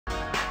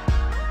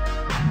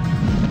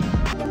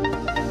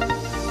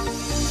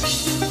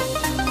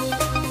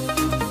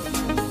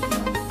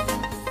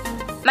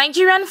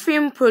Nigerian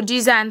film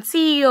producer and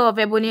CEO of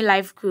Ebony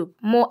Life Group,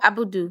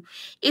 Abudu,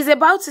 is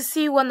about to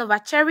see one of her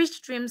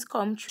cherished dreams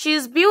come true. She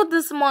is billed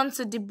this month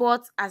to debut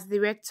as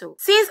director.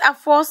 Since her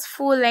first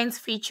full-length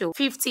feature,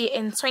 50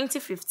 in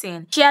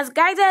 2015, she has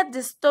guided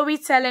the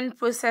storytelling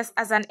process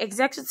as an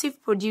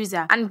executive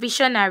producer and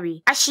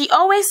visionary, as she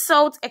always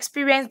sought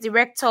experienced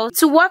directors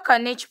to work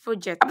on each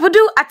project.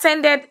 Abudu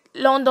attended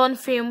London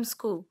Film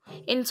School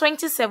in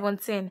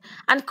 2017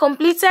 and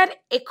completed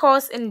a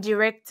course in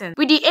directing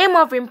with the aim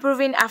of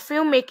improving her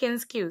filmmaking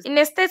skills. In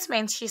a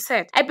statement, she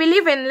said, "I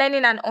believe in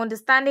learning and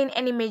understanding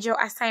any major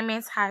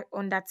assignments I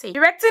undertake.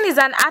 Directing is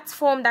an art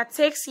form that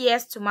takes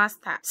years to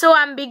master, so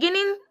I'm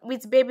beginning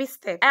with baby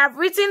steps. I have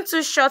written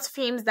 2 short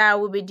films that I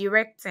will be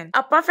directing,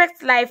 A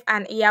Perfect Life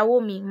and Iyawo,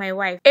 My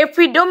Wife, a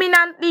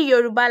predominantly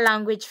Yoruba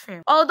language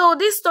film. Although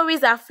these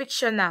stories are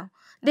fictional,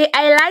 they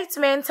highlight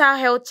mental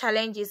health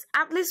challenges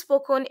aptly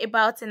spoken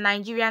about in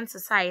Nigerian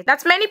society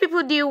that many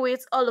people deal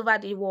with all over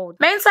the world.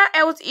 Mental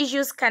health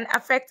issues can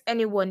affect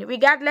anyone,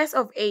 regardless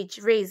of age,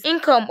 race,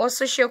 income, or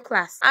social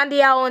class, and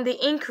they are on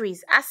the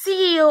increase." As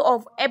CEO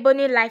of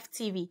Ebony Life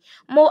TV,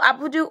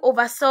 Abudu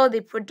oversaw the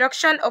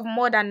production of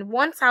more than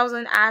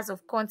 1,000 hours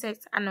of content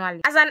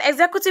annually. As an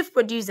executive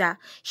producer,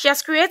 she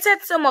has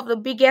created some of the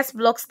biggest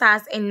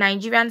blockbusters in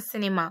Nigerian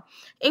cinema,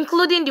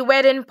 including The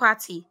Wedding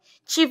Party,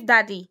 Chief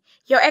Daddy,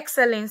 Your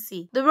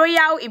Excellency, The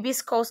Royal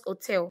Hibiscus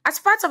Hotel. As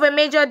part of a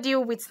major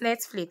deal with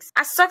Netflix,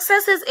 her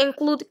successes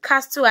include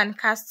Castle and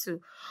Castle,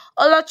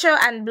 Olocho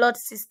and Blood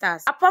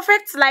Sisters, A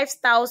Perfect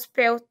Lifestyle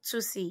Spell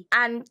Tusi,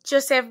 and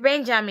Joseph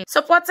Benjamin,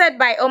 supported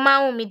by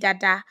Omaumi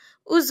Dada,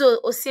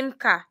 Uzo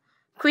Osimka,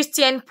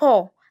 Christian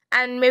Paul,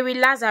 and Mary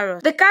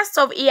Lazarus. The cast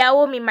of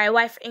Iyawo, My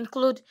Wife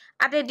include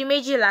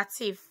Adedimeji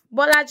Lateef,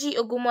 Bolaji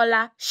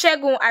Ogumola,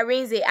 Segun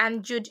Arinze,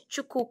 and Jude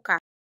Chukwuka.